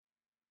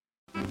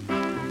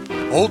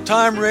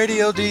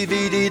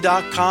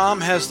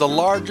OldTimeRadioDVD.com has the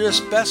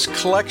largest, best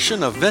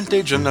collection of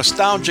vintage and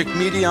nostalgic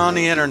media on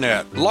the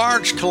internet.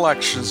 Large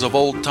collections of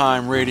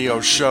old-time radio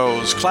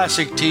shows,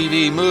 classic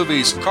TV,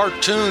 movies,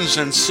 cartoons,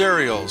 and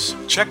serials.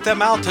 Check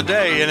them out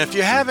today, and if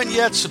you haven't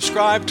yet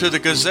subscribed to the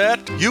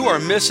Gazette, you are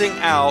missing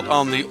out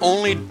on the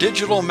only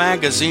digital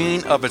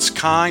magazine of its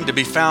kind to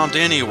be found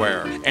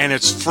anywhere, and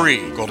it's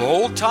free. Go to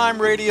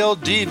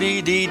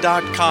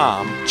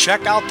OldTimeRadioDVD.com,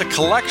 check out the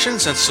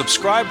collections, and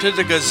subscribe to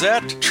the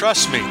Gazette.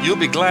 Trust me, you'll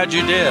be glad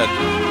you did.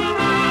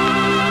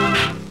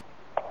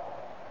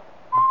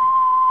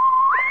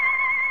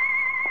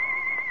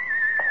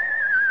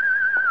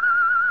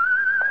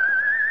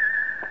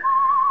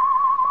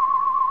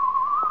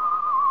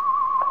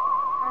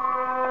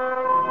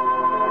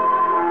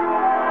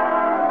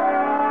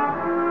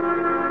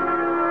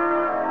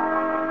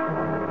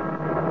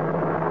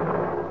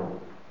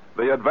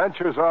 The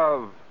Adventures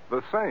of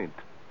the Saint,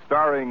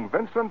 starring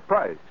Vincent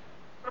Price.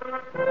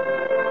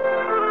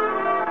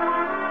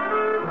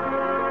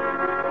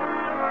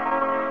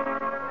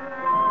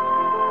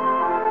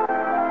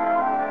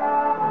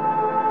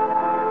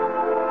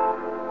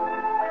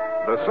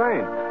 The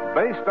Saint,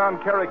 based on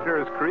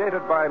characters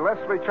created by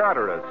Leslie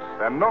Charteris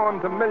and known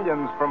to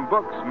millions from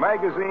books,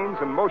 magazines,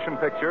 and motion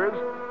pictures,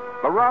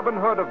 the Robin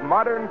Hood of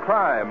modern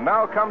crime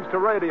now comes to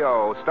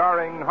radio,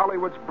 starring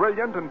Hollywood's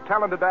brilliant and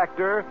talented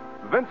actor,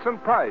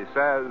 Vincent Price,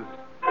 as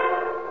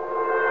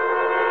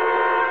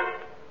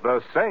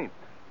the Saint.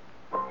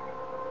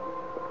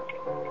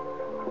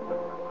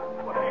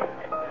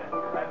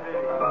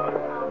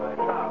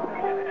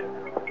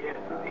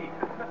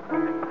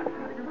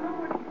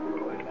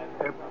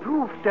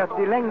 That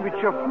the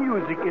language of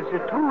music is a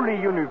truly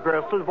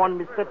universal one,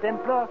 Mr.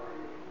 Templar,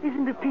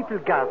 isn't the people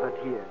gathered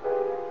here.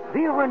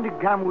 They run the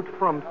gamut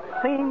from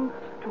saints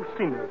to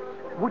sinners.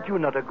 Would you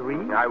not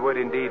agree? I would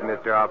indeed,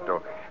 Mr.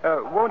 Opto.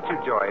 Won't you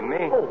join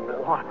me?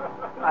 Oh,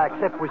 I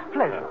accept with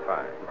pleasure.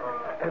 Fine.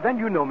 Then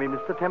you know me,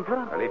 Mr.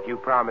 Templar. Well, if you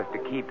promise to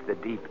keep the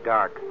deep,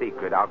 dark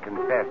secret, I'll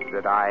confess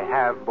that I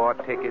have bought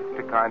tickets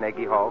to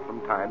Carnegie Hall from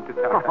time to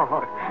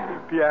time.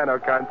 Piano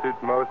concerts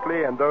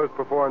mostly, and those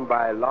performed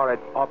by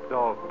Lauritz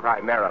Opto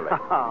primarily.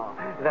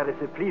 That is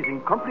a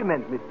pleasing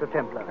compliment, Mr.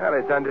 Templar. Well,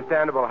 it's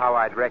understandable how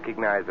I'd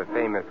recognize a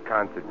famous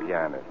concert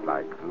pianist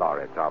like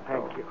Lauritz Opto.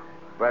 Thank you.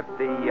 But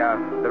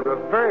the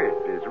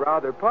reverse is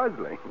rather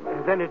puzzling.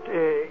 Then if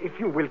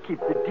you will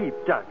keep the deep,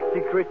 dark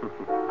secret,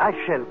 I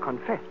shall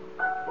confess.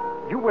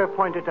 You were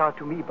pointed out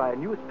to me by a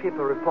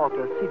newspaper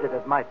reporter seated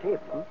at my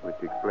table.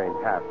 Which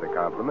explains half the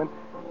compliment.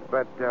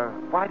 But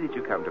why did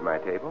you come to my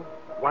table?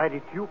 Why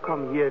did you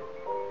come here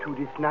to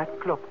this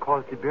nightclub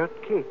called the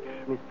Birdcage,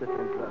 Mr.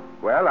 Templar?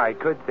 Well, I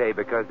could say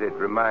because it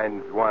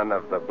reminds one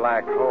of the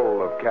Black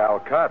Hole of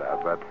Calcutta,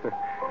 but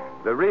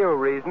the real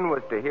reason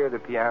was to hear the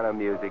piano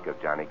music of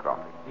Johnny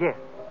Crawford. Yes,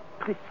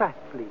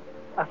 precisely,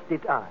 as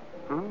did I.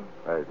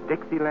 A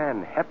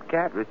Dixieland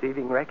hepcat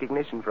receiving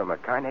recognition from a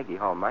Carnegie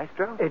Hall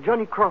maestro?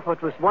 Johnny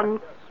Crawford was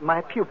once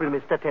my pupil,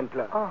 Mr.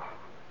 Templar. Oh.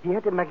 He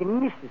had a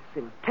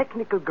magnificent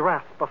technical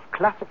grasp of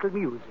classical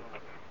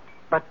music,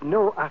 but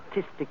no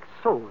artistic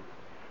soul.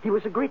 He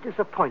was a great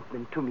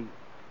disappointment to me.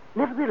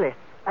 Nevertheless,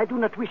 I do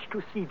not wish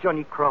to see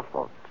Johnny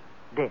Crawford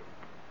dead.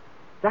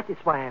 That is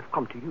why I have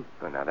come to you.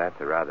 Well, now, that's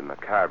a rather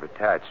macabre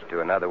touch to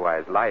an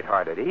otherwise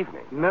light-hearted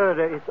evening.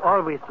 Murder is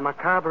always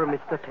macabre,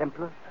 Mr.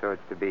 Templar. So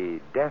it's to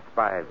be death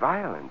by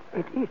violence.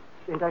 It is,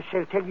 and I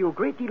shall tell you a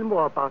great deal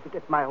more about it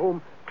at my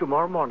home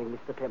tomorrow morning,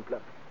 Mr.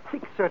 Templar.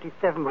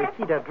 637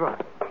 Reseda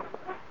Drive.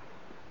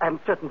 I'm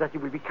certain that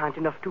you will be kind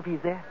enough to be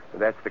there.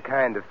 That's the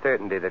kind of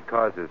certainty that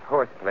causes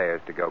horse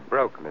players to go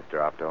broke, Mr.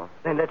 Opto.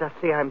 Then let us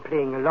say I'm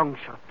playing a long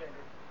shot.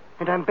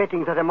 And I'm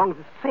betting that among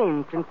the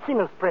saints and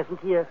sinners present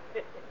here,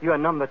 you are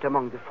numbered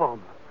among the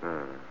former.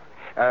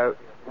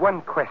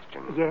 One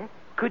question. Yes?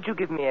 Could you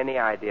give me any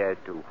idea as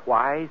to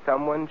why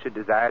someone should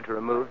desire to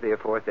remove the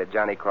aforesaid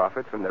Johnny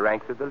Crawford from the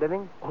ranks of the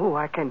living? Oh,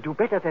 I can do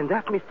better than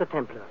that, Mr.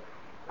 Templar.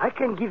 I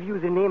can give you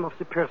the name of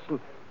the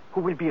person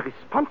who will be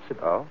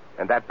responsible. Oh?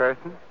 And that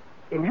person?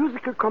 A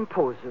musical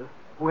composer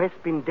who has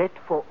been dead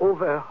for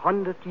over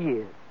 100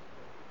 years.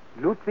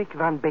 Ludwig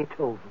van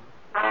Beethoven.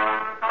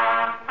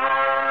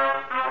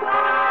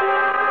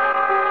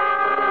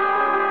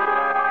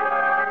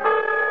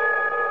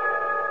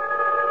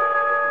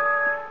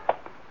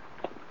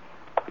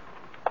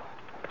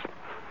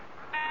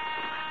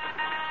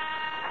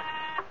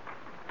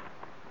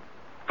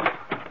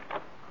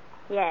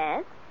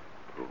 Yes?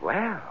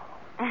 Well.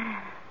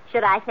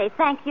 Should I say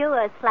thank you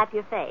or slap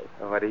your face?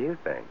 What do you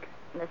think?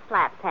 The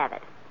slaps have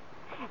it.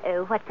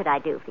 What could I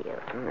do for you?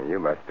 You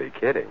must be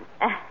kidding.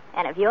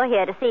 And if you're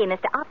here to see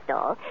Mr.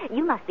 Opdahl,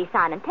 you must be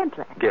Simon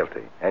Templar.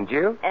 Guilty. And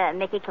you?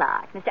 Mickey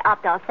Clark, Mr.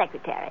 Opdahl's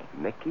secretary.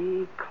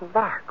 Mickey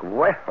Clark.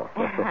 Well.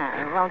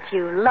 Won't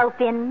you lope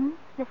in,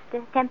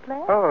 Mr.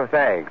 Templar? Oh,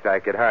 thanks. I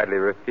could hardly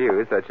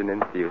refuse such an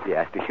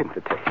enthusiastic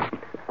invitation.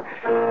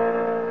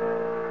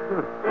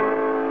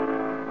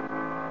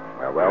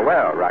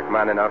 Well.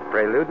 Rachmaninoff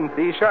prelude in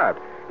C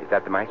sharp. Is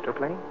that the maestro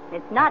playing?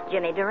 It's not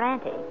Jimmy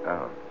Durante.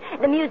 Oh.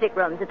 The music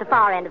room's at the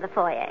far end of the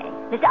foyer.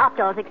 Mr.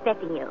 Opdahl's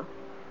expecting you.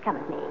 Come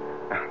with me.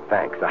 Oh,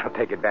 thanks. I'll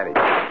take advantage.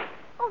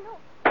 Oh, no.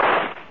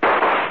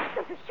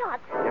 Those are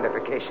shots.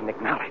 Identification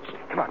acknowledged.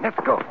 Come on, let's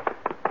go.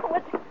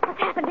 What's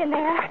happened in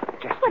there?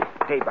 Just you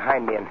stay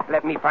behind me and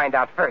let me find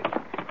out first.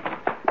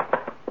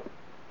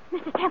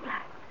 Mr.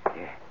 Templar.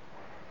 Yeah.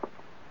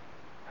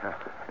 Oh,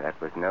 that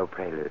was no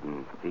prelude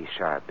in C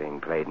sharp being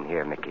played in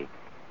here, Mickey.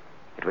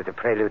 It was a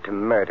prelude to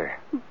murder.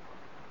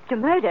 To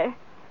murder?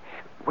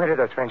 Where do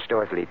those French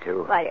doors lead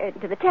to? Why,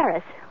 to the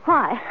terrace.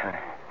 Why?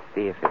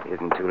 See if it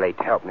isn't too late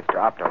to help Mr.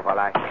 Opdahl while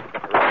I...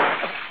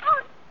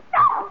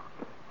 Oh,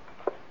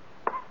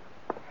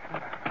 no!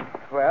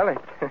 Well,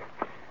 it's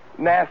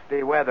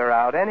nasty weather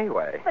out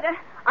anyway. But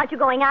aren't you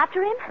going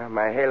after him?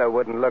 My halo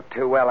wouldn't look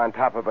too well on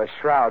top of a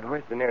shroud.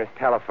 Where's the nearest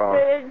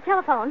telephone?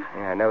 Telephone?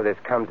 Yeah, I know this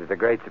comes as a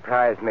great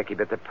surprise, Mickey,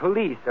 but the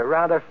police are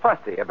rather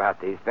fussy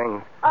about these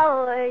things.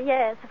 Oh,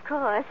 yes, of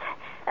course.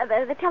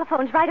 The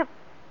telephone's right up...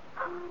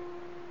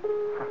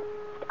 Mr.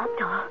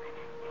 Opdahl.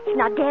 He's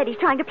not dead. He's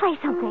trying to play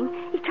something.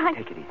 He's trying...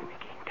 Take it easy,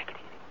 Mickey. Take it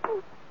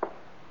easy.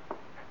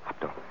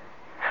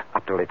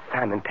 Opdahl, it's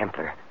Simon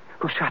Templar.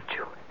 Who shot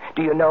you?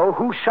 Do you know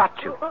who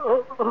shot you? Can't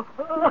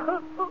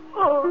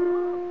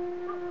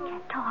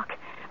talk,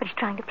 but he's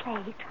trying to play.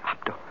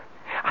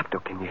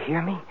 Opdahl, can you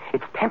hear me?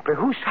 It's Templar.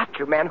 Who shot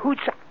you, man? Who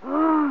shot...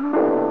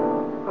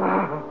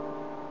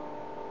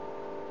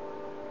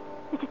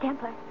 Mr.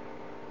 Templar.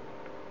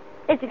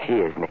 Is it... He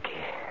is, Mickey.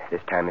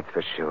 This time it's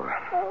for sure.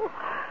 Oh.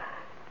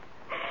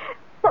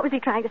 What was he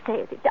trying to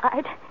say as he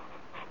died?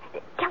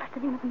 Tell us the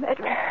name of the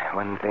murderer.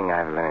 One thing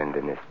I've learned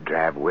in this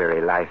drab,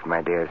 weary life,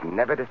 my dear, is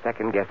never to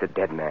second-guess a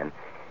dead man.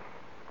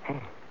 Hey,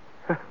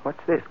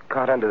 what's this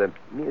caught under the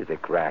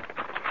music rack?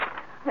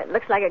 It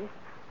looks like a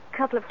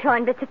couple of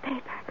torn bits of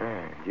paper.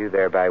 You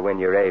thereby win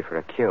your A for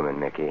a cumin,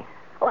 Mickey.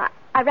 Oh,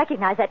 I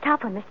recognize that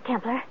top one, Mr.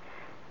 Templar.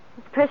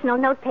 It's personal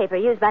note paper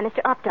used by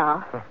Mr.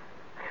 Opdahl.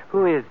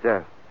 Who is,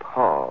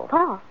 Paul?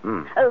 Paul?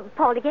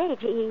 Paul DeGage.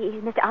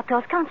 He's Mr.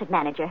 Opdahl's concert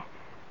manager.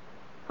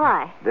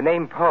 Why? The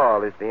name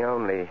Paul is the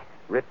only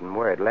written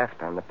word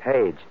left on the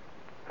page.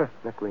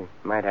 Look, we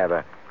might have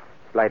a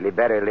slightly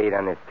better lead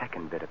on this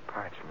second bit of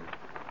parchment.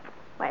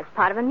 Why, it's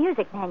part of a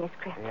music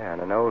manuscript. Yeah,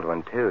 and an old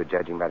one, too,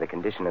 judging by the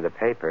condition of the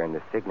paper and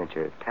the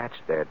signature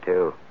attached there,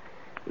 too.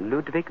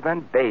 Ludwig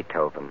van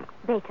Beethoven.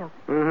 Beethoven?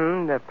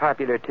 Mm-hmm, the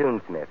popular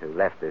tunesmith who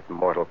left this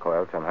mortal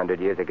coil some 100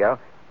 years ago.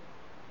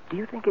 Do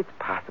you think it's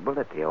possible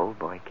that the old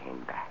boy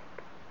came back?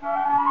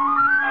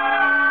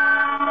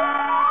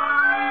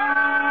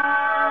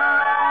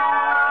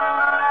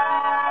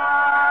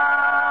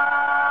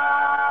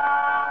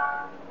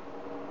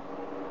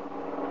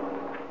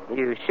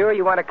 You sure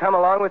you want to come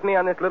along with me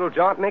on this little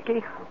jaunt,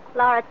 Mickey?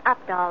 Lawrence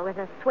Opdahl was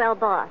a swell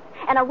boss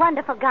and a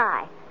wonderful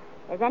guy.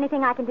 If there's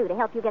anything I can do to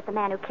help you get the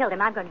man who killed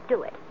him, I'm going to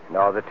do it. And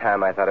all the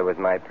time I thought it was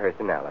my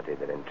personality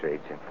that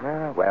intrigued you.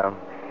 Well,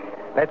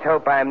 let's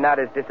hope I'm not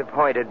as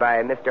disappointed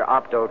by Mr.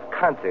 Opdahl's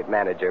concert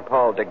manager,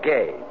 Paul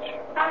DeGage.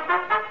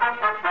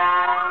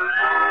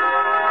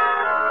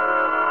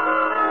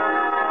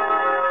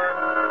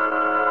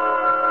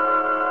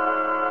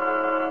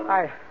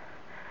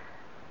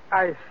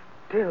 I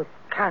still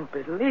can't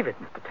believe it,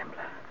 Mr.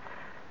 Templar.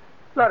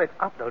 Lawrence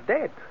Opdahl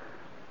dead.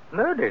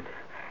 Murdered.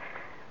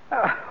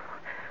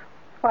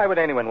 Why would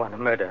anyone want to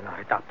murder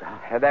Lawrence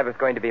Opdahl? That was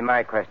going to be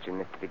my question,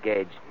 Mr.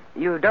 DeGage.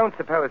 You don't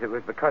suppose it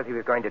was because he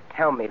was going to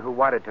tell me who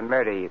wanted to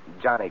murder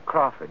Johnny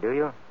Crawford, do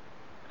you?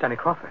 Johnny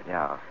Crawford?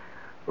 No.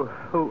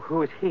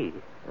 Who is he?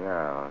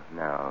 No.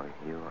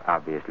 You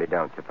obviously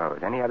don't suppose.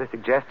 Any other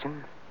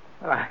suggestions?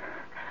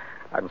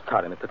 I'm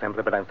sorry, Mr.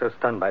 Templar, but I'm so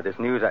stunned by this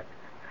news.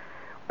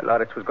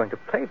 Lawrence was going to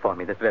play for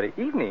me this very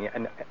evening,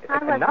 and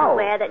I wasn't now...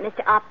 aware that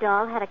Mr.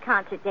 Opdahl had a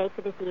concert date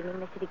for this evening,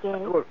 Mr.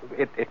 DeGage. Well,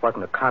 it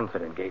wasn't a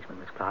concert engagement,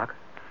 Miss Clark.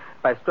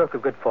 By a stroke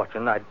of good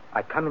fortune,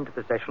 I'd come into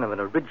possession of an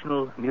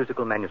original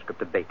musical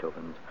manuscript of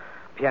Beethoven's,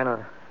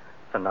 Piano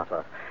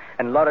Sonata,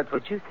 and Lawrence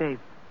was... Did you say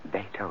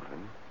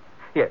Beethoven?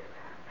 Yes.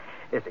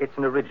 It's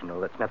an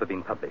original that's never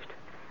been published.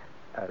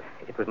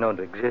 It was known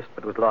to exist,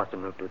 but was lost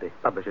en route to the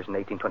publishers in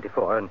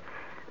 1824, and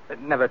it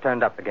never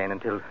turned up again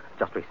until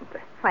just recently.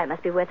 Why, it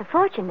must be worth a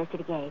fortune, Mr.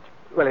 DeGage.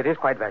 Well, it is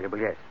quite valuable,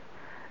 yes.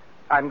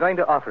 I'm going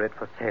to offer it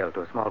for sale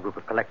to a small group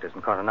of collectors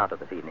in Coronado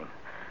this evening.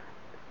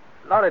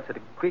 Lawrence had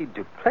agreed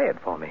to play it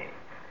for me,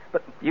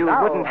 but you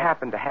now... wouldn't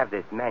happen to have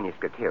this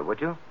manuscript here,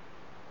 would you?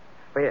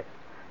 Well, yes.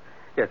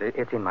 Yes,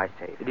 it's in my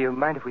safe. Do you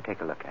mind if we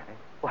take a look at it?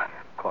 Why,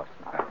 of course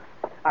not.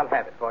 I'll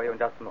have it for you in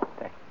just a moment.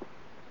 Thanks.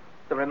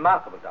 It's a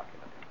remarkable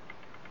document.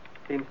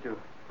 Seems to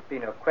be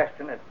no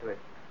question as to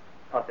its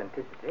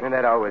authenticity. And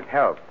that always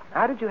helps.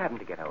 How did you happen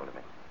to get hold of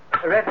it?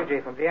 A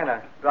refugee from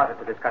Vienna brought it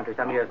to this country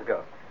some years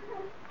ago.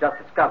 Just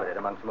discovered it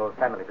among some old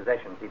family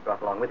possessions he'd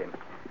brought along with him.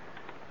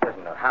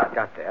 Doesn't know how it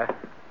got there.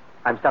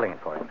 I'm selling it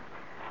for him.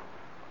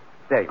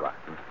 There you are.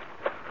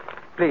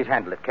 Please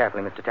handle it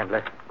carefully, Mr.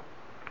 Templar.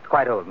 It's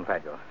quite old and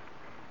fragile.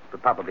 It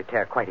would probably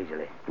tear quite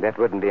easily. That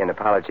wouldn't be an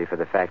apology for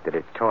the fact that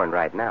it's torn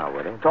right now,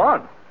 would it?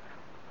 Torn?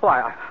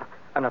 Why,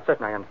 I'm not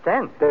certain I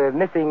understand. The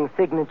missing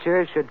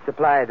signature should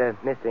supply the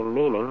missing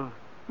meaning.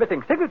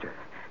 Missing signature?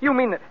 You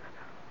mean that...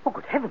 Oh,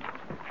 good heavens.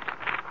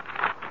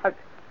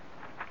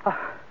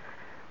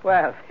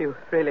 Well, you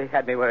really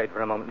had me worried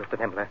for a moment, Mr.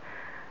 Templar.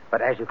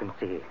 But as you can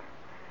see,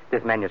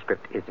 this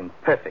manuscript is in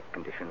perfect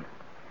condition.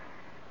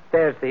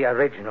 There's the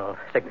original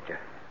signature.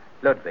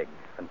 Ludwig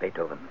von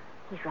Beethoven.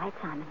 He's right,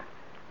 Simon.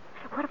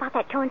 What about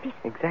that torn piece?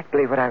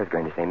 Exactly what I was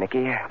going to say,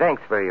 Mickey.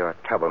 Thanks for your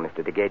trouble,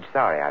 Mr. DeGage.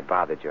 Sorry I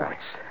bothered you. Oh,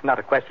 it's not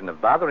a question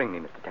of bothering me,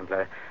 Mr.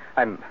 Templar.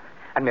 I'm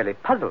merely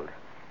puzzled.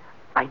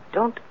 I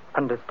don't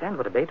understand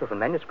what a Beethoven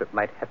manuscript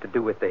might have to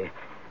do with the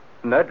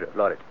murder of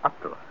Lawrence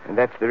Optal. And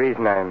that's the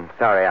reason I'm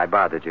sorry I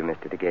bothered you,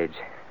 Mr. DeGage.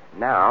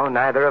 Now,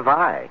 neither have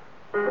I.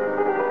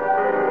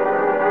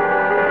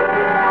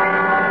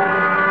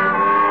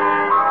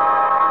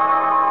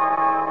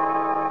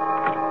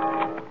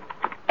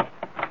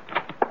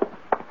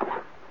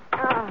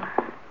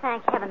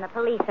 Thank heaven the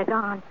police are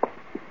gone.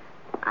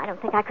 I don't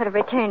think I could have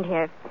returned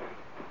here.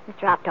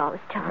 Mr. Opdahl was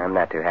told. I'm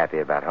not too happy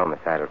about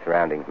homicidal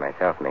surroundings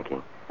myself, Mickey.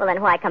 Well,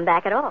 then why come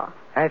back at all?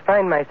 I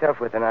find myself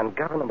with an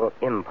ungovernable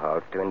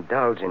impulse to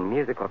indulge in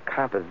musical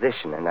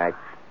composition, and I...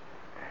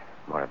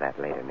 More of that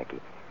later, Mickey.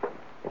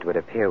 It would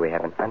appear we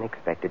have an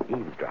unexpected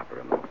eavesdropper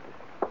amongst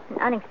us. An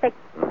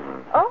unexpected...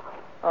 Mm-hmm.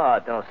 Oh,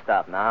 don't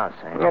stop now,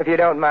 Sam. If you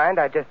don't mind,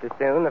 I'd just as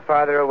soon. The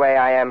farther away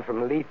I am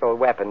from lethal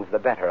weapons, the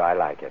better I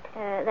like it.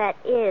 That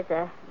is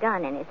a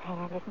gun in his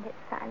hand, isn't it,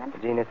 Simon?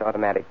 Genus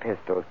automatic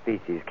pistol,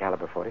 species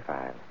caliber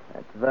 45.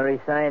 That's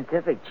very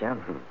scientific,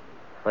 chum.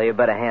 Well, you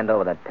better hand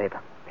over that paper.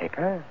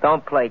 Paper?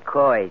 Don't play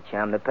coy,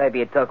 chum. The paper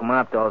you took him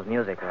up to's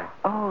music.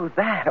 Oh,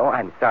 that. Oh,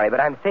 I'm sorry, but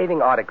I'm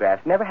saving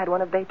autographs. Never had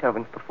one of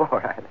Beethoven's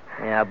before.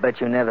 Yeah, I'll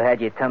bet you never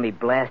had your tummy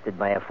blasted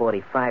by a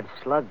 45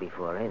 slug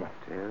before, either.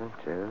 True.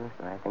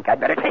 So I think I'd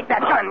better take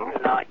that gun.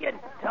 No, you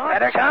don't,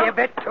 Better chum. give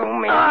it to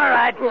me. All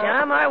right,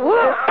 chum. I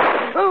will.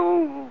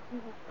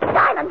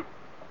 Simon!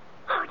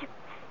 Oh,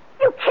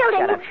 you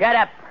killed him. Shut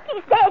up.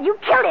 He's dead. You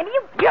killed him.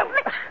 You killed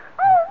me.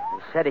 Oh.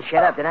 You said to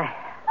shut up, didn't I?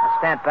 I'll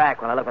stand back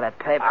when I look at that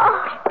paper.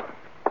 Oh.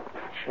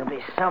 Should be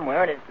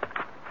somewhere in it.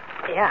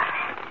 Yeah,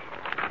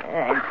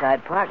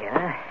 inside pocket,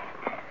 huh?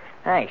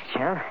 Thanks,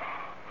 chum.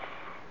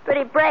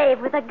 Pretty brave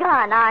with a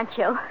gun, aren't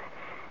you?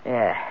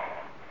 Yeah.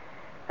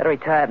 Better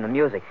retired in the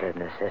music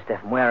business, sister.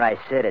 From where I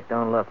sit, it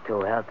don't look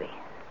too healthy.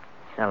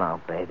 So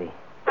long, baby.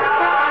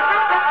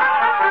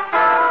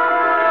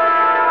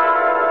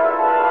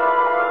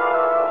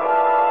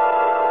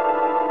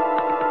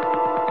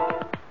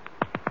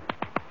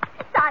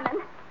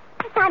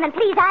 Simon,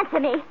 please answer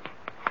me.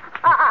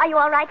 Are you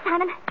all right,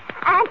 Simon?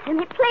 Answer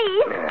me,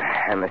 please.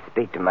 I must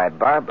speak to my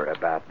barber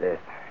about this.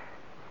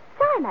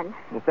 Simon.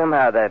 And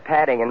somehow the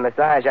patting and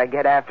massage I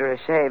get after a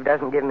shave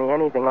doesn't give me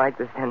anything like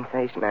the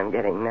sensation I'm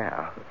getting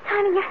now.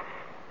 Simon,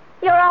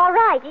 you're all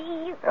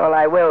right. Well,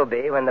 I will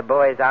be when the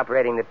boys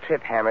operating the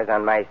trip hammers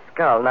on my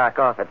skull knock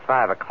off at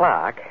 5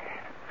 o'clock.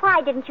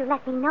 Why didn't you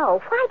let me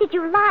know? Why did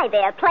you lie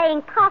there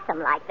playing possum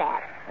like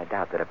that? I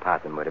doubt that a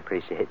possum would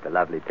appreciate the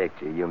lovely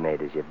picture you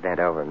made as you bent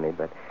over me,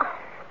 but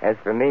as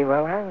for me,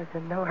 well, I was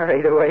in no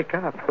hurry to wake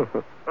up.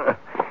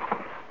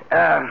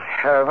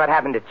 What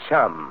happened to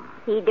Chum?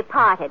 He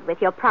departed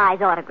with your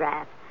prize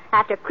autograph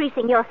after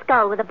creasing your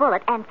skull with a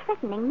bullet and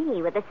threatening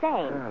me with the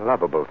same. A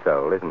lovable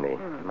soul, isn't he?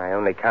 My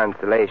only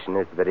consolation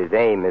is that his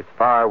aim is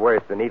far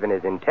worse than even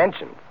his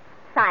intentions.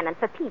 Simon,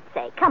 for Pete's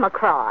sake, come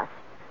across.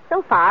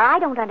 So far, I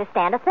don't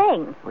understand a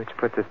thing. Which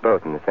puts us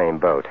both in the same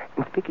boat.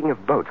 And speaking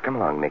of boats, come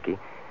along, Mickey.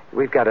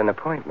 We've got an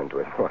appointment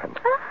with one.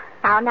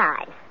 How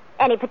nice.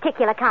 Any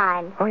particular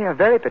kind? Oh, yeah,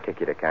 very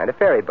particular kind. A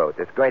ferry boat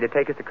that's going to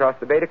take us across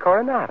the bay to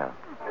Coronado.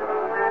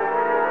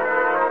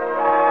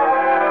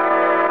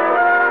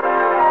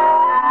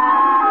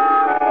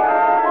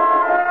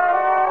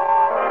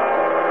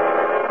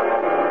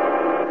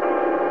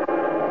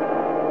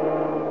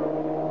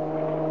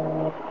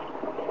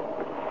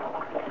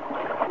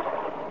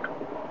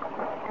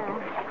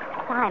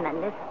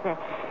 Simon, this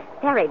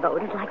ferry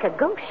boat is like a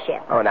ghost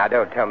ship. Oh, now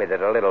don't tell me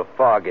that a little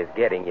fog is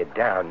getting you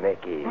down,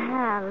 Mickey.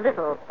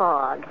 Little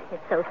fog.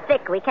 It's so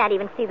thick we can't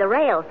even see the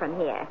rail from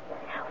here.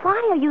 Why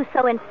are you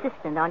so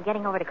insistent on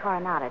getting over to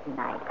Coronado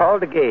tonight? Paul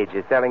DeGage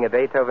is selling a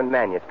Beethoven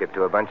manuscript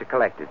to a bunch of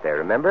collectors there,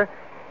 remember?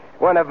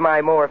 One of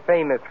my more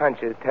famous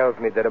hunches tells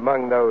me that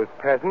among those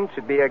present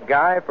should be a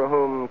guy for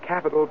whom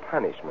capital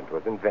punishment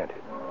was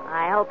invented.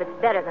 I hope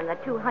it's better than the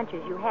two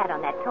hunches you had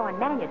on that torn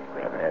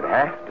manuscript. It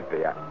has to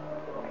be.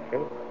 Hey,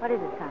 what is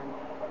it, son?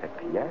 a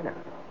piano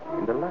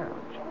in the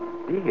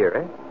lounge. Do you hear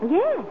it?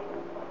 Yes.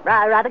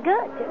 Rather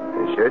good, too.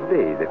 It should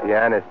be. The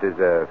pianist is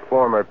a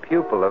former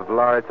pupil of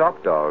Lawrence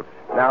Opdahl's,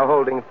 now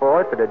holding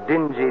forth at a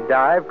dingy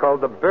dive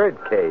called the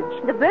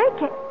Birdcage. The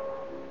Birdcage?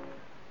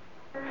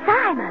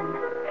 Simon!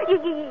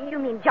 You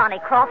mean Johnny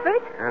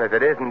Crawford? And if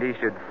it isn't, he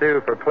should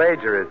sue for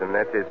plagiarism.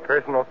 That's his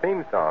personal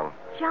theme song.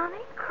 Johnny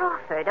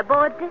Crawford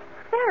aboard this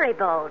ferry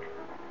boat.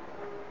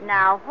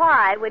 Now,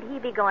 why would he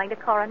be going to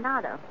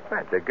Coronado?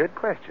 That's a good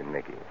question,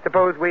 Mickey.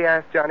 Suppose we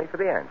ask Johnny for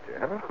the answer,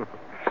 huh?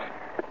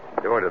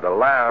 The door to the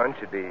lounge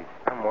should be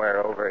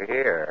somewhere over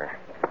here.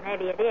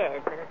 Maybe it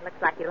is, but it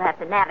looks like you'll have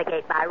to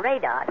navigate by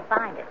radar to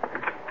find it.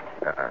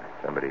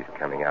 Somebody's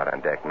coming out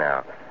on deck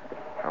now.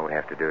 All we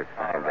have to do is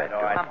find that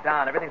door. Calm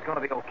down. Everything's going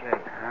to be okay.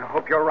 I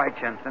hope you're right,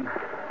 Jensen.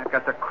 I've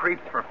got the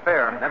creeps for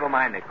fair. Never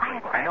mind, Nick.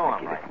 I know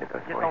I'm right. Listen to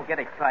those Just don't get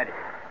excited.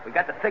 We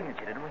got the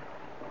signature, didn't we?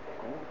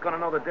 Who's going to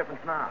know the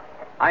difference now?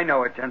 I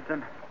know it,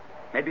 Jensen.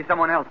 Maybe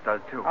someone else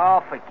does, too.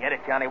 Oh, forget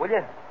it, Johnny, will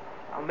you?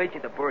 I'll meet you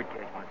at the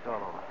birdcage when it's all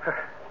over.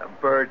 The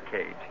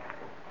birdcage.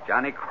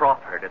 Johnny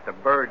Crawford at the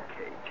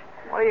birdcage.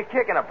 What are you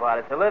kicking about?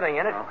 It's a living,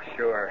 isn't it? Oh,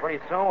 sure. Pretty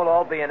soon we'll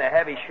all be in a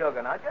heavy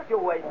sugar. Now, just you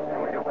wait.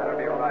 You better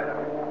be right.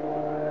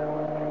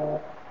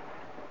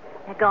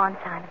 They're gone,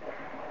 Simon.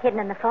 Hidden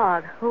in the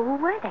fog. Who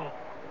were they?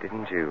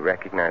 Didn't you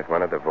recognize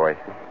one of the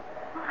voices?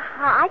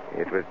 I...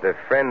 It was the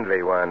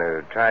friendly one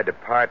who tried to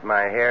part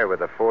my hair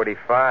with a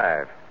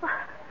 .45.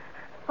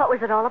 What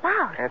was it all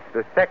about? That's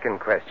the second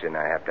question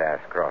I have to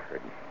ask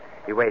Crawford.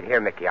 You wait here,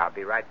 Mickey. I'll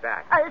be right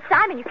back.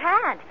 Simon, you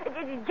can't.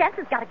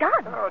 Jensen's got a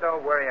gun. Oh,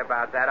 don't worry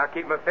about that. I'll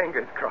keep my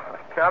fingers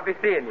crossed. I'll be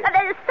seeing you.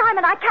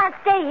 Simon, I can't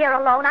stay here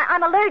alone.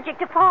 I'm allergic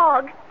to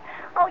fog.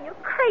 Oh, you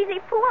crazy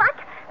fool.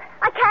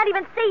 I can't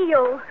even see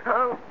you.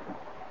 Oh.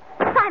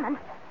 Simon.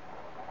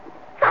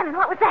 Simon,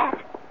 what was that?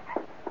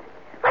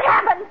 What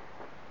happened?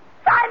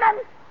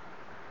 Simon!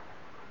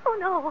 Oh,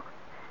 no.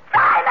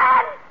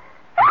 Simon!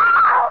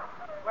 Help!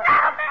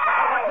 Help me!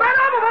 Man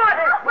overboard!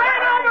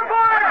 Man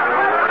overboard!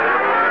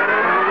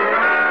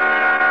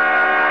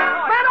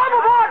 Man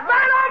overboard!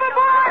 Man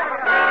overboard!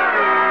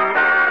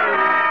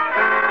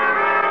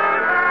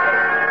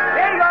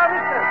 There you go,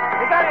 mister.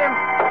 You got him.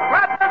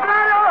 Grab the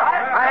bridle!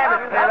 I have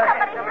it, Taylor.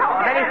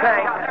 Many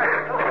thanks.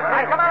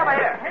 Hey, come on over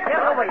here. Get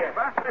over here.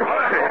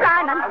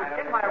 Simon!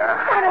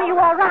 Simon, are you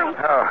all right?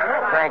 Oh,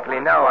 frankly,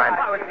 no. I'm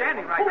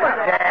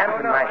damp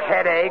and my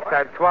head aches.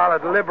 I've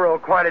swallowed liberal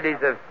quantities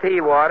of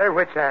seawater,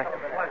 which I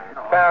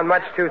found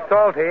much too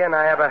salty, and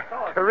I have a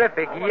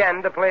terrific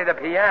yen to play the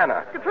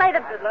piano. To play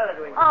the...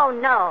 Oh,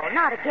 no,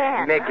 not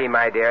again. Mickey,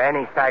 my dear,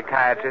 any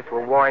psychiatrist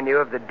will warn you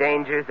of the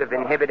dangers of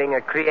inhibiting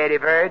a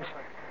creative urge.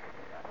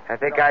 I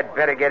think I'd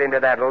better get into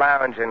that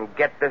lounge and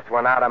get this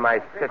one out of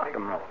my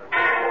system.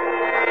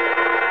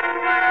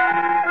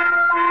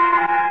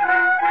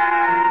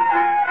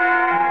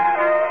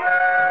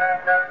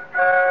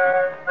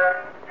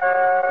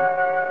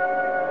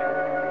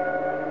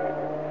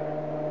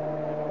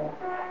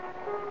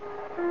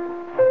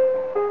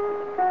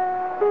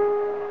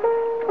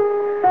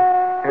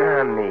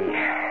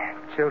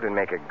 Children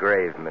make a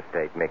grave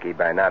mistake, Mickey,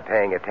 by not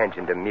paying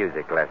attention to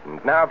music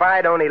lessons. Now, if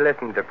I'd only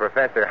listened to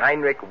Professor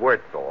Heinrich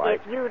Wurzel,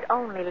 If you'd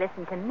only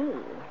listened to me,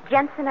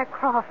 Jensen or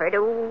Crawford,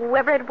 or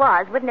whoever it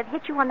was, wouldn't have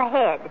hit you on the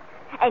head.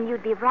 And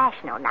you'd be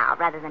rational now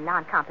rather than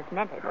non-compass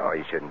mentis. Oh,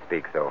 you shouldn't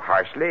speak so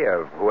harshly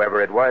of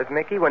whoever it was,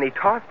 Mickey. When he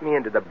tossed me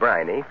into the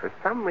briny, for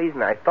some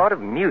reason I thought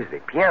of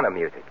music, piano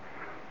music.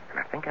 And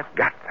I think I've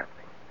got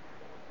something.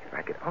 If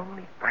I could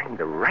only find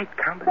the right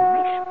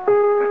combination.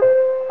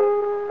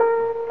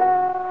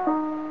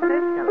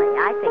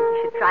 I think you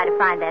should try to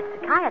find that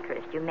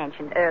psychiatrist you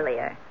mentioned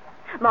earlier.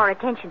 More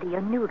attention to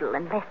your noodle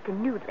and less to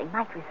noodling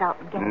might result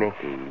in getting...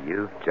 Nicky,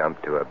 you've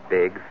jumped to a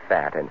big,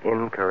 fat, and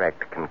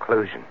incorrect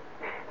conclusion.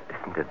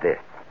 Listen to this.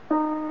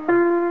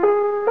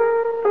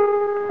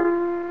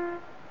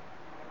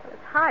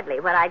 It's hardly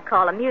what I'd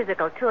call a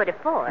musical tour de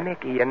force.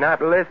 Nicky, you're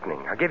not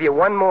listening. I'll give you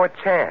one more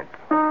chance.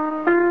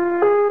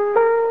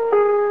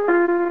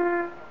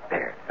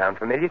 There. Sound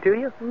familiar to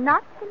you?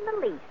 Not in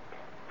the least.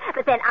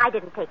 But then I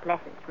didn't take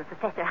lessons from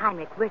Professor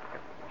Heinrich Wurzel,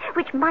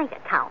 which might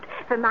account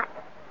for my...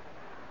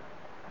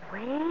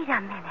 Wait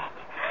a minute.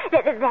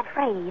 That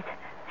phrase.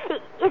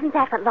 Isn't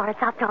that what Lawrence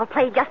Opdahl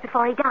played just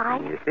before he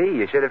died? You see,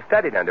 you should have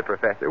studied under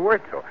Professor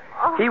Wurzel.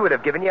 Oh. He would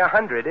have given you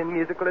 100 in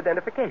musical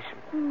identification.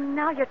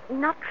 Now you're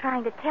not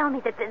trying to tell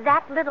me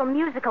that little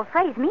musical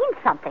phrase means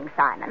something,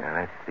 Simon. Now,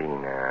 let's see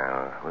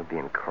now. We'll be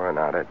in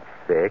Coronado at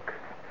 6.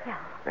 Yeah.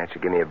 That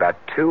should give me about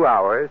 2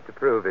 hours to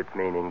prove its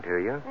meaning to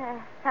you.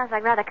 Sounds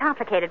like rather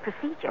complicated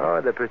procedure. Oh,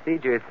 the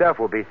procedure itself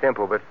will be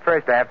simple, but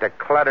first I have to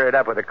clutter it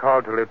up with a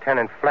call to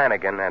Lieutenant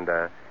Flanagan and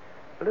a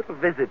little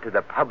visit to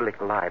the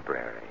public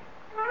library.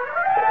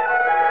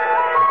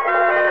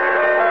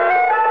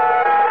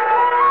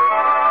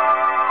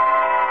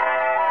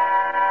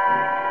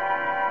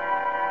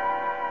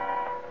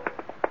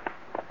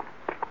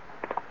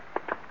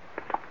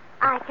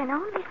 I can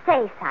only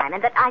say,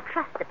 Simon, that I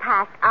trust the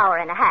past hour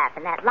and a half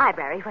in that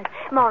library was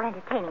more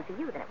entertaining for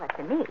you than it was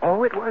for me.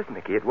 Oh, it was,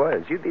 Mickey, it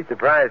was. You'd be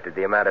surprised at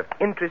the amount of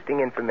interesting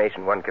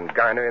information one can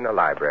garner in a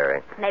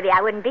library. Maybe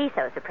I wouldn't be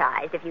so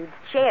surprised if you'd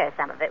share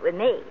some of it with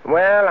me.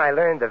 Well, I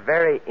learned the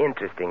very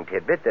interesting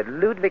tidbit that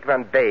Ludwig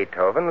van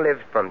Beethoven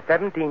lived from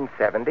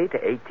 1770 to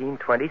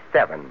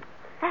 1827.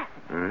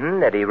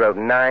 That he wrote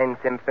 9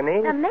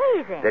 symphonies.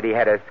 Amazing. That he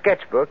had a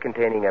sketchbook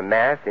containing a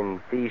mass in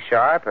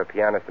C-sharp, a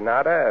piano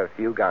sonata, a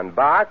fugue on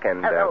Bach,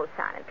 and... Oh,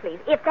 Simon, please.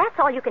 If that's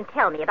all you can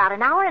tell me about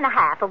an hour and a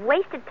half of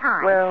wasted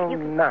time... Well,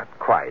 not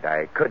quite.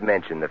 I could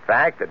mention the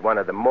fact that one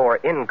of the more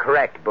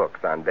incorrect books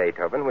on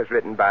Beethoven was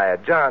written by a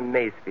John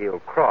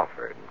Masefield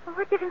Crawford. Well,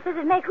 what difference does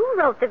it make who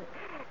wrote the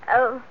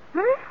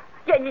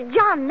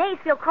John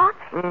Maysfield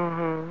Crawford?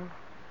 Mm-hmm.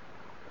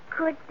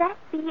 Could that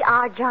be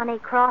our Johnny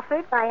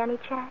Crawford by any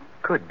chance?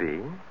 Could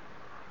be.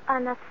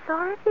 An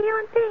authority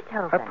on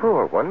Beethoven? A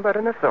poor one, but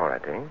an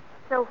authority.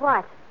 So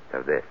what?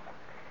 So this.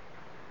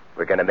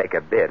 We're going to make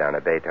a bid on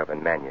a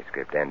Beethoven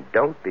manuscript, and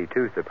don't be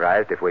too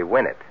surprised if we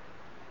win it.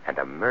 And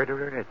a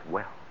murderer as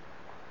well.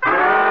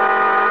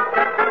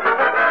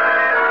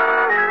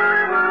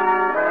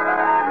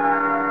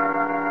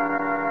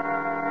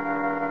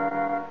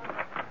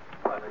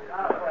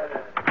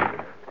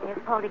 There's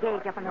Paul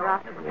DeGage up on the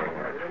rostrum.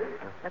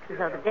 Looks as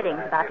though the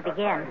bidding's about to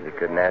begin. You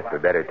couldn't ask for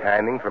better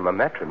timing from a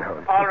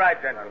metronome. All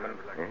right, gentlemen.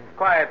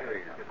 Quiet,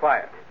 please.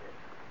 Quiet.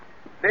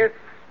 This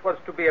was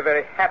to be a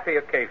very happy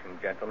occasion,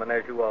 gentlemen,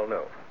 as you all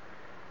know.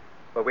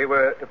 For we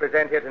were to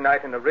present here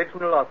tonight an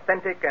original,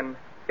 authentic, and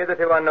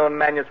hitherto unknown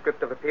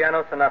manuscript of a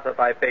piano sonata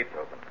by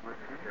Beethoven.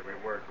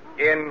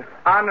 In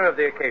honor of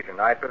the occasion,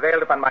 I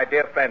prevailed upon my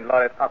dear friend,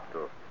 Lauret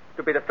Opdal,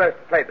 to be the first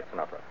to play the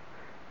sonata.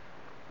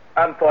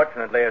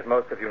 Unfortunately, as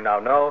most of you now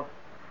know,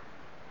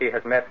 he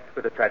has met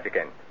with a tragic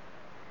end.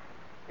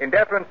 In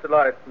deference to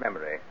Lauret's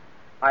memory,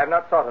 I have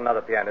not sought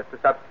another pianist to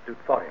substitute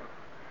for him.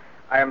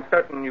 I am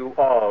certain you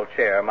all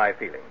share my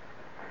feelings.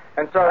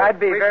 And so I'd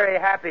be very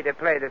happy to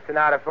play the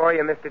sonata for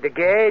you, Mr.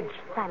 DeGage.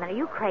 Simon, are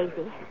you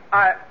crazy?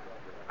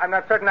 I'm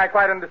not certain I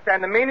quite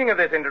understand the meaning of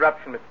this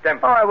interruption, Mr.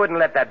 Temple. Oh, I wouldn't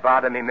let that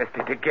bother me,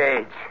 Mr.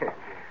 DeGage.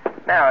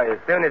 Now, as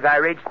soon as I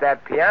reach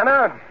that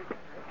piano...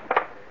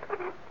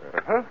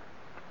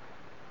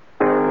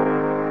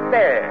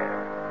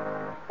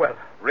 There. Well,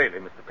 really,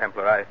 Mr.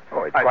 Templar,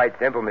 it's quite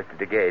simple, Mr.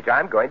 DeGage.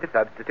 I'm going to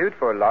substitute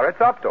for Lauret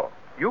Opdal.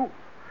 You?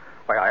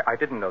 Why, I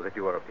didn't know that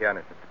you were a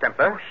pianist, Mr.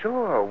 Templar. Oh,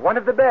 sure. One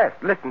of the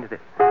best. Listen to this.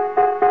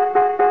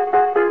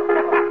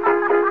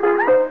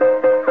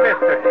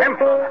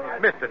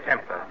 Mr.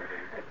 Templar,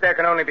 there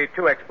can only be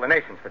two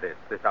explanations for this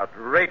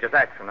outrageous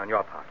action on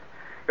your part.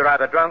 You're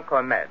either drunk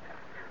or mad.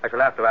 I shall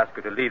have to ask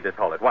you to leave this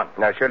hall at once.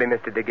 Now, surely,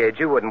 Mr. DeGage,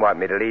 you wouldn't want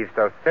me to leave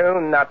so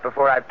soon, not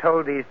before I've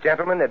told these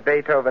gentlemen that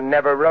Beethoven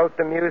never wrote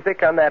the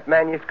music on that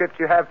manuscript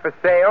you have for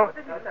sale.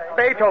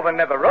 Beethoven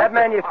never wrote that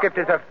manuscript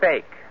is a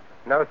fake.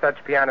 No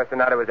such piano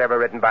sonata was ever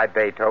written by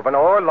Beethoven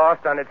or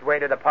lost on its way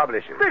to the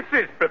publishers. This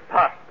is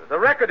preposterous. A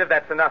record of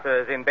that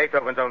sonata is in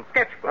Beethoven's own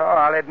sketchbook. Oh,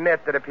 I'll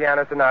admit that a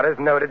piano sonata is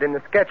noted in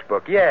the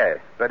sketchbook, yes.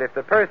 But if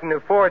the person who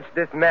forged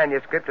this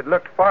manuscript had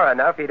looked far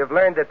enough, he'd have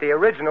learned that the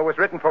original was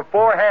written for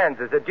 4 hands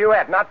as a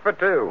duet, not for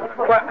 2.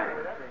 Well,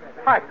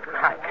 I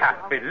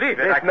can't believe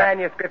it. This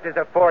manuscript is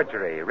a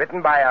forgery,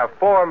 written by a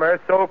former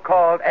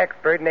so-called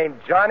expert named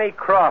Johnny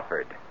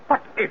Crawford.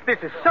 But if this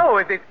is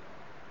so,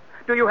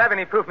 do you have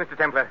any proof, Mr.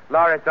 Templar?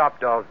 Lauret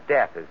Opdal's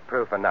death is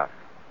proof enough.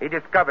 He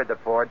discovered the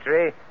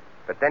forgery,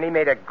 but then he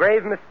made a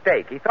grave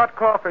mistake. He thought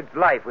Crawford's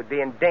life would be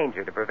in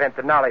danger to prevent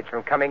the knowledge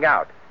from coming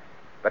out.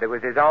 But it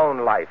was his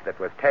own life that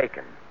was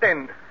taken.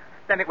 Then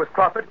it was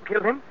Crawford who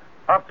killed him?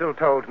 Opdal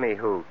told me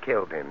who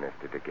killed him,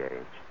 Mr.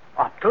 DeGage.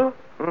 Opdal?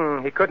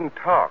 He couldn't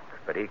talk,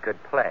 but he could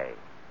play.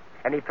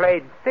 And he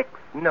played 6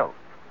 notes.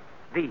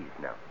 These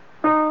notes.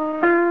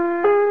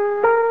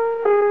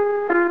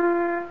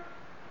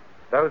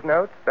 Those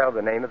notes spell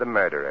the name of the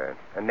murderer,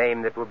 a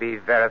name that will be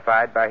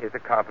verified by his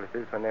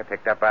accomplices when they're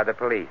picked up by the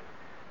police.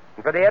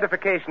 And for the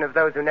edification of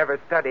those who never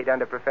studied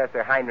under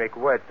Professor Heinrich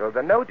Wurzel,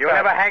 the notes... You'll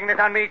never hang this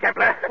on me,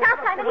 Templar. Look out,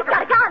 Simon, he's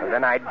got a gun. Well,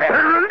 then I'd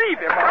better... Leave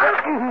him,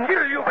 I'll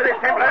kill you for this,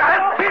 Templar.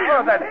 I'll kill you.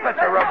 Oh, that's such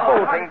a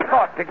revolting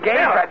thought to gain.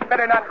 I'd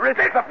better not risk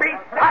the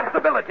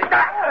possibility.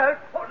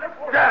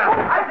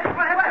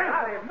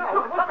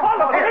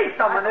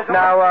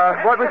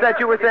 Now, what was that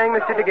you were saying,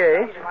 Mr.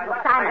 DeGage?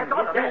 Simon,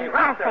 he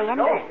can't say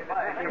anything.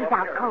 He's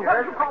out cold.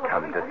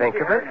 Come to think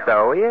of it,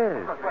 so he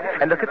is.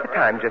 And look at the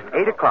time, just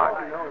 8 o'clock.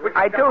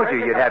 I told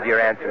you you'd have your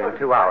answer in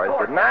 2 hours,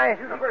 didn't I?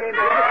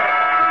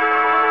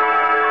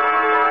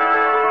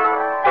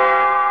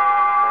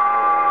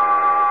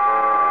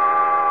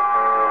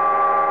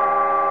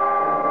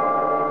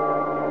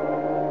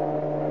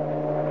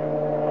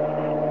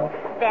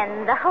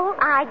 Then the whole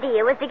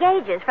idea was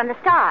DeGage's from the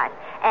start,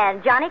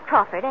 and Johnny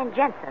Crawford and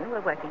Jensen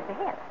were working for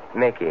him.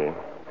 Mickey,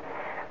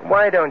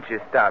 why don't you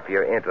stop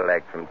your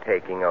intellect from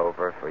taking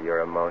over for your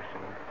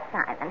emotions?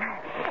 Simon.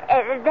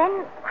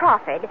 Then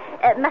Crawford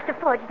must have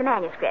forged the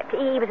manuscript.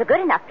 He was a good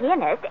enough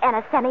pianist and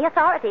a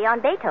semi-authority on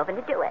Beethoven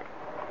to do it.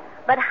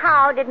 But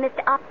how did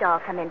Mr.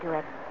 Opdal come into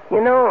it? You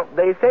know,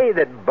 they say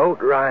that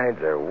boat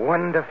rides are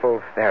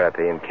wonderful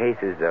therapy in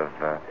cases of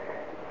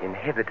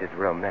inhibited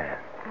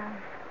romance.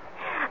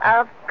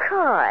 Of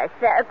course.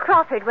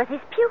 Crawford was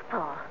his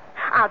pupil.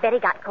 I'll bet he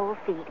got cold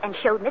feet and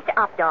showed Mr.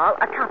 Opdal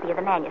a copy of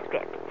the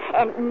manuscript.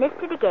 And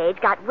Mr. DeGage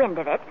got wind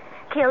of it,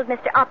 killed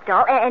Mr.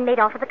 Opdal, and made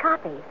off with the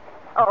copy.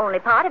 Only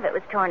part of it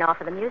was torn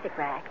off of the music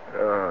rack.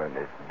 Oh, and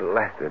this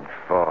blessed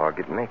fog.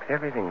 It makes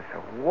everything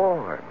so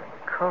warm and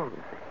cozy.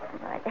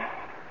 But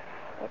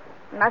it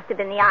must have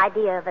been the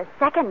idea of a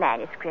second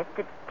manuscript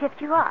that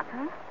tipped you off,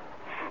 huh?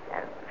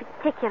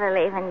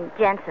 Particularly when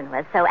Jensen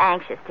was so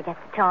anxious to get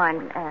the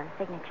torn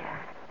signature.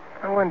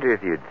 I wonder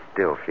if you'd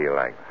still feel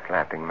like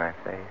slapping my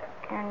face.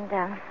 And,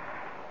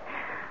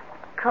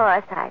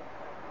 course, I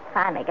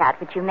finally got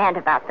what you meant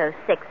about those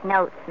 6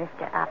 notes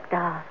Mr.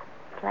 Opdahl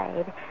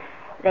played.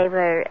 They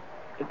were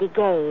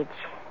de-gage.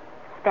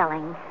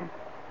 Spelling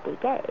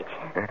de-gage.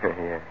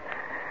 Yeah.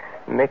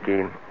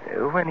 Mickey,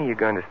 when are you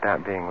going to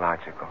stop being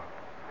logical?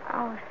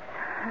 Oh,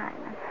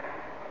 Simon.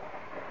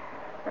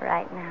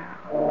 Right now.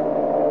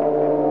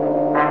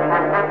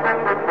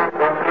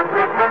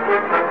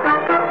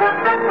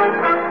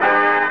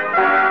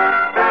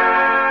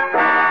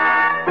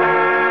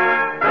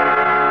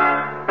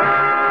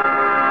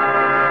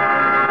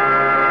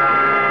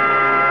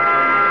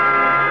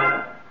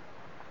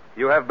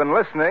 You have been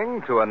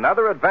listening to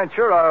another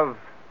adventure of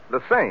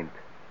The Saint,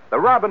 the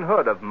Robin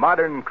Hood of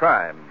modern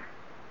crime.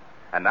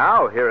 And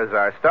now, here is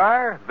our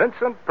star,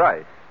 Vincent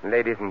Price.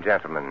 Ladies and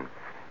gentlemen,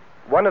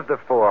 one of the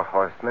 4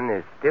 horsemen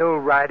is still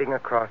riding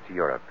across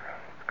Europe,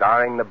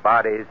 scarring the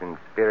bodies and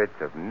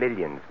spirits of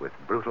millions with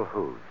brutal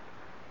hooves.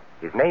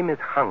 His name is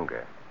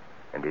Hunger,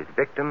 and his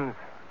victims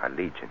are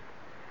legion.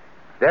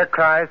 Their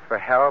cries for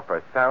help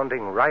are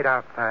sounding right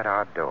outside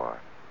our door.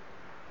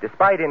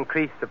 Despite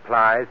increased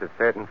supplies of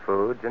certain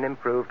foods and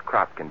improved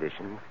crop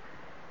conditions,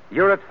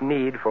 Europe's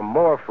need for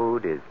more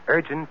food is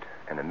urgent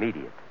and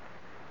immediate.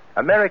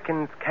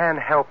 Americans can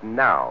help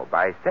now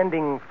by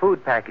sending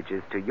food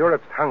packages to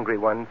Europe's hungry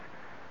ones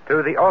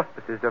through the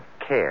auspices of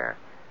CARE,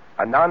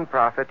 a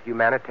non-profit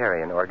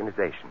humanitarian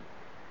organization.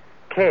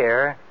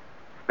 CARE,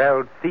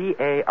 spelled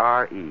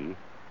C-A-R-E,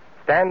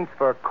 stands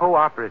for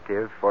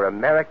Cooperative for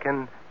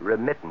American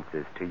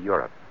Remittances to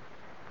Europe.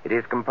 It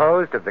is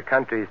composed of the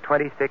country's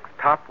 26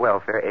 top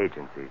welfare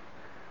agencies,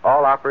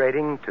 all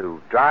operating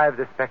to drive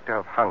the specter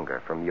of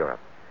hunger from Europe.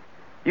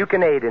 You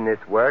can aid in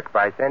this work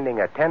by sending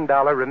a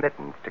 $10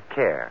 remittance to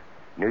CARE,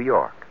 New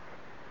York.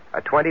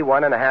 A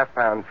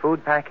 21.5-pound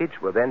food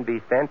package will then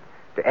be sent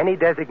to any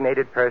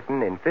designated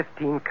person in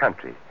 15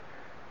 countries.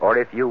 Or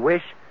if you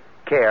wish,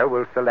 CARE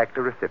will select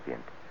a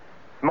recipient.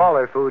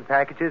 Smaller food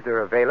packages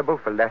are available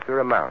for lesser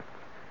amounts.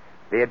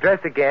 The address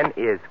again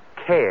is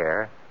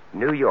CARE,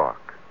 New York.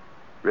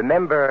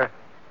 Remember,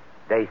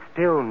 they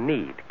still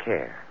need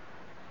care.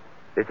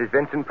 This is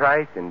Vincent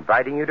Price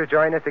inviting you to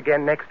join us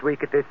again next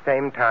week at this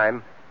same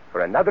time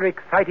for another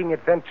exciting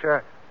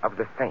adventure of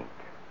the Saint.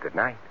 Good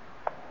night.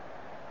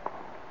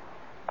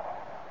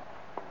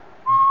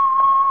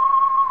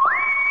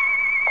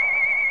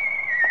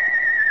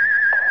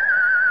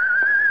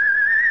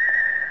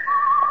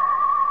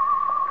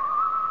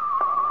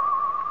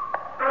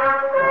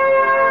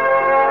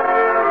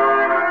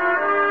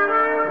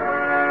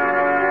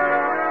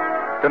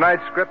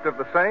 Tonight's script of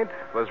The Saint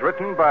was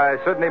written by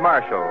Sidney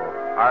Marshall.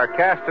 Our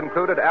cast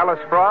included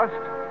Alice Frost,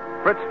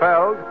 Fritz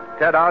Feld,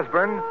 Ted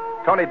Osborne,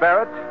 Tony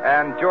Barrett,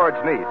 and George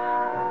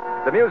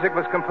Neese. The music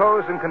was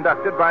composed and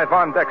conducted by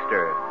Von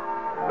Dexter.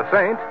 The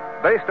Saint,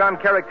 based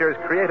on characters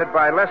created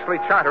by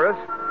Leslie Charteris,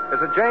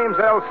 is a James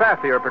L.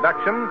 Safier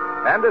production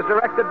and is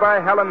directed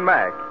by Helen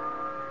Mack.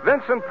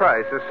 Vincent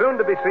Price is soon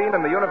to be seen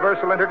in the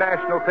Universal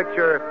International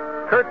picture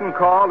Curtain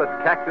Call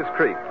at Cactus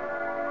Creek.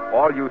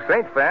 All you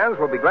Saint fans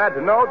will be glad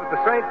to know that the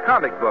Saint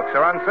comic books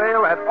are on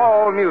sale at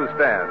all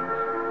newsstands.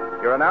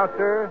 Your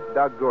announcer,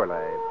 Doug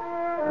Gourlay.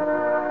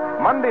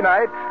 Monday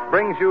night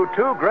brings you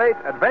 2 great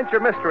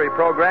adventure mystery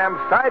programs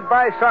side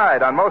by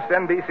side on most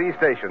NBC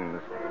stations.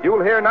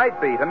 You'll hear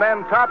Night Beat and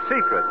then Top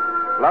Secret.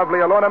 Lovely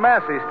Ilona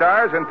Massey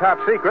stars in Top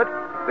Secret,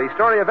 the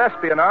story of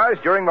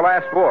espionage during the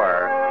last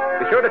war.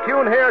 Be sure to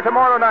tune here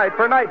tomorrow night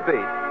for Night Beat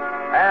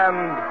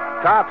and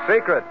Top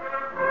Secret.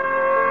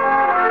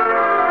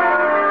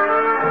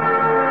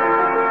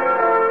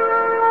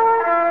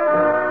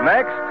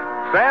 Next,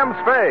 Sam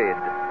Spade,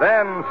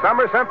 then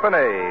Summer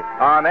Symphony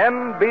on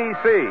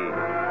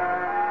NBC.